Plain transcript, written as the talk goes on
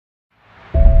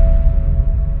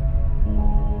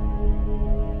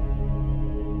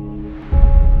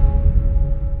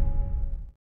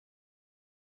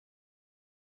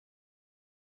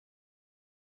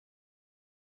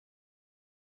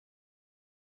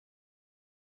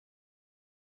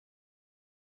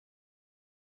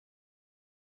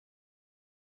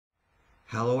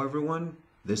Hello everyone,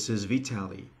 this is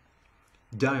Vitaly.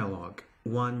 Dialogue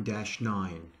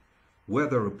 1-9.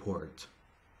 Weather report.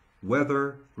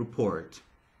 Weather report.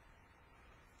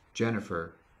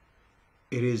 Jennifer,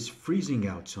 it is freezing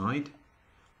outside.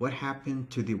 What happened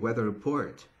to the weather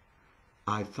report?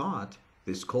 I thought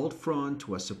this cold front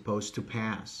was supposed to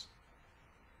pass.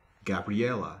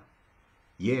 Gabriela,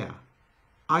 yeah,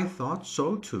 I thought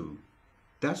so too.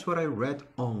 That's what I read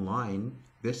online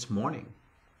this morning.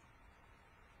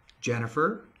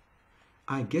 Jennifer,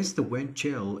 I guess the wind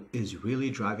chill is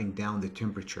really driving down the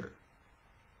temperature.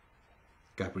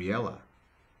 Gabriela,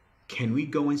 can we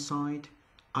go inside?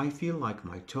 I feel like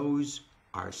my toes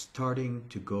are starting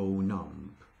to go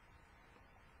numb.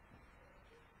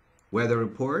 Weather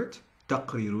report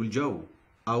تقرير الجو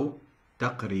أو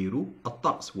تقرير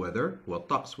الطقس. Weather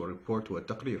والطقس والريبورت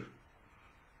والتقرير.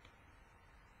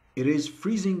 It is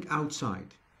freezing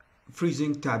outside.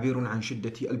 Freezing تعبير عن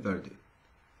شدة البرد.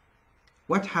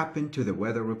 What happened to the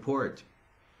weather report?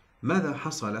 ماذا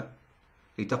حصل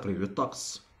لتقرير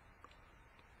الطقس؟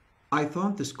 I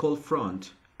thought this cold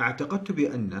front اعتقدت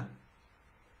بأن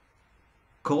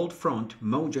cold front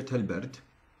موجة البرد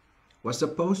was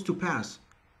supposed to pass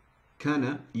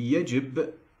كان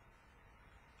يجب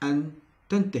أن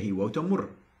تنتهي وتمر.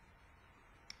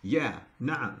 Yeah,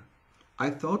 نعم. I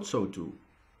thought so too.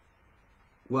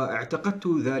 واعتقدت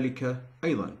ذلك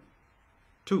أيضا.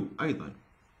 Too, أيضا.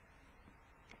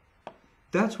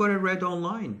 That's what I read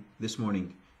online this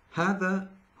morning. هذا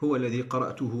هو الذي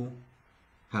قرأته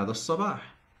هذا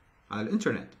الصباح على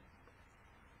الإنترنت.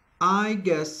 I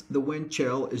guess the wind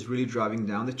chill is really driving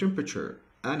down the temperature.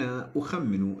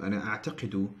 أنا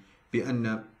أعتقد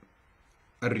بأن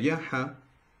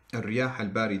الرياح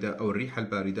الباردة أو الريح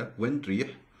الباردة wind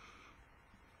ريح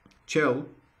chill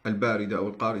الباردة أو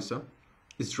القارصة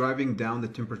is driving down the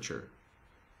temperature.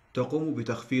 تقوم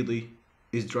بتخفيض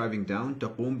is driving down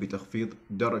تقوم بتخفيض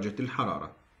درجة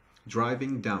الحرارة.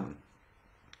 driving down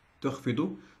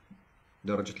تخفض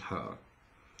درجة الحرارة.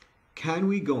 Can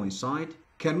we go inside?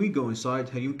 Can we go inside؟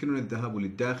 هل يمكننا الذهاب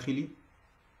للداخل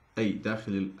أي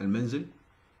داخل المنزل؟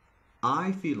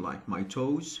 I feel like my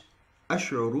toes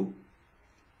أشعر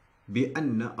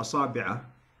بأن أصابع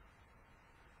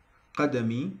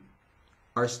قدمي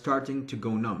are starting to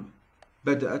go numb.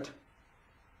 بدأت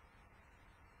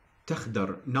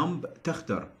تخضر. numb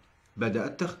تخضر.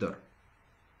 بدأت تخضر.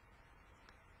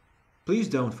 Please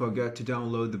don't forget to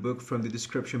download the book from the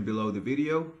description below the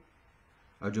video.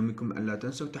 أرجو منكم أن لا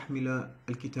تنسوا تحميل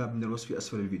الكتاب من الوصف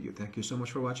أسفل الفيديو. Thank you so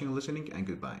much for watching and listening, and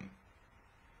goodbye.